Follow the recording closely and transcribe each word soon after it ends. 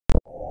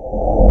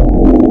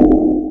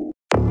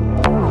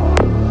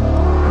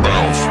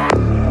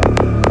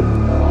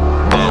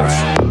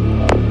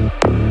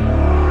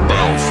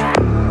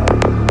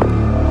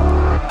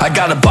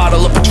got a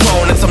bottle of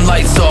Patron and some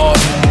lights off.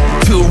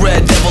 Two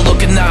red devil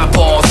looking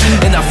eyeballs,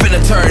 and I finna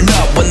turn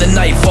up when the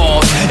night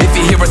falls. If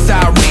you hear a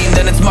siren,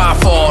 then it's my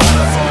fault.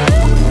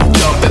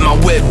 Jump in my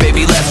whip,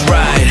 baby, let's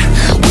ride.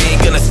 We ain't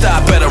gonna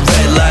stop at a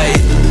red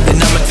light, and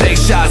I'ma take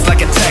shots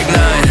like a Tech 9.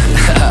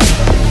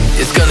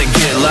 It's gonna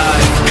get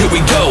live. Here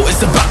we go,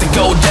 it's about to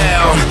go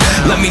down.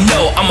 Let me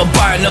know, I'ma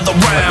buy another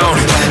round.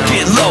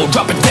 Get low,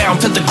 drop it down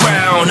to the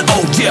ground.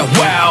 Oh yeah,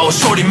 wow,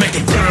 shorty make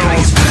it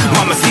bounce.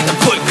 Mamacita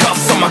put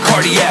cuffs on my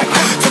cardiac.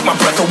 Took my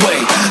breath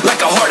away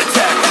like a heart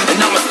attack. And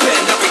I'ma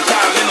spend every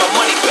dime and my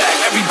money back.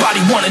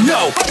 Everybody wanna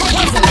know.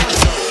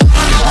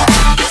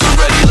 If you're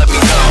ready, let me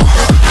know.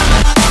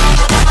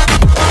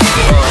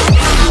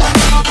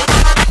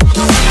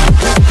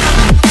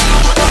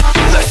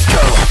 Let's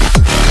go.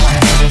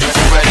 If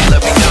you're ready,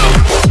 let me know.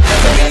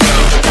 Let me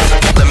know.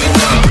 Let me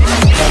know.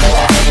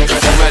 If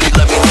you're ready,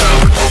 let me know.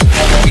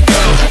 Here we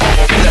go.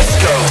 Let's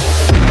go.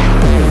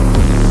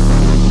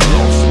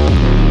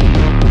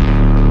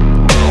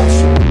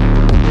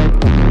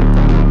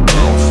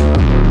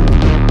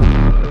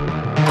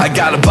 I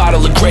got a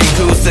bottle of Grey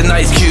Goose and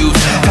ice cubes.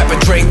 Have a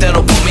drink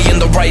that'll put me in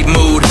the right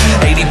mood.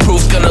 80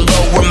 proof's gonna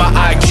lower my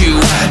IQ,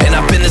 and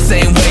I've been the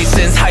same way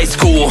since high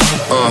school.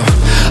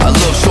 I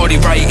look shorty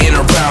right in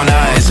her brown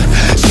eyes.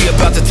 She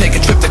about to take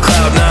a trip to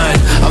Cloud 9.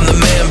 I'm the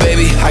man,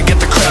 baby, I get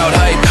the crowd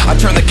hype. I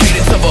turn the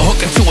cadence of a hook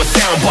into a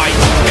soundbite.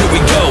 Here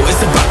we go, it's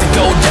about to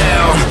go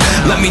down.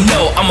 Let me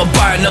know, I'ma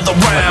buy another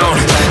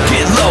round.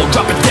 Get low,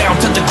 drop it down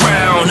to the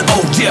ground.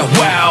 Oh yeah,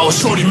 wow,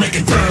 shorty make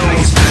it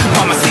bounce.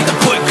 Mamacita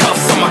put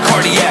cuffs on my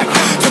cardiac.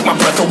 Took my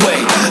breath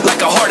away like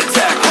a heart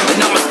attack.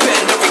 And I'ma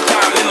spend every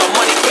dime and my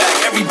money back.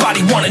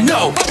 Everybody wanna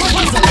know.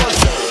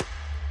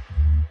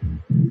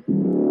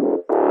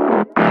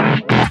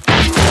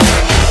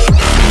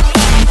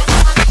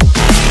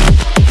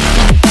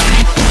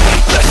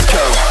 Let's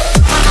go.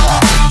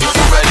 If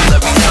you're ready,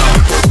 let me know.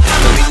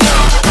 Let me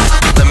know.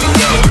 Let me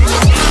know.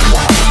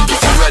 If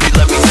you're ready,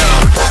 let me know.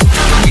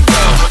 Here we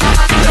go.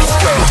 Let's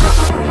go.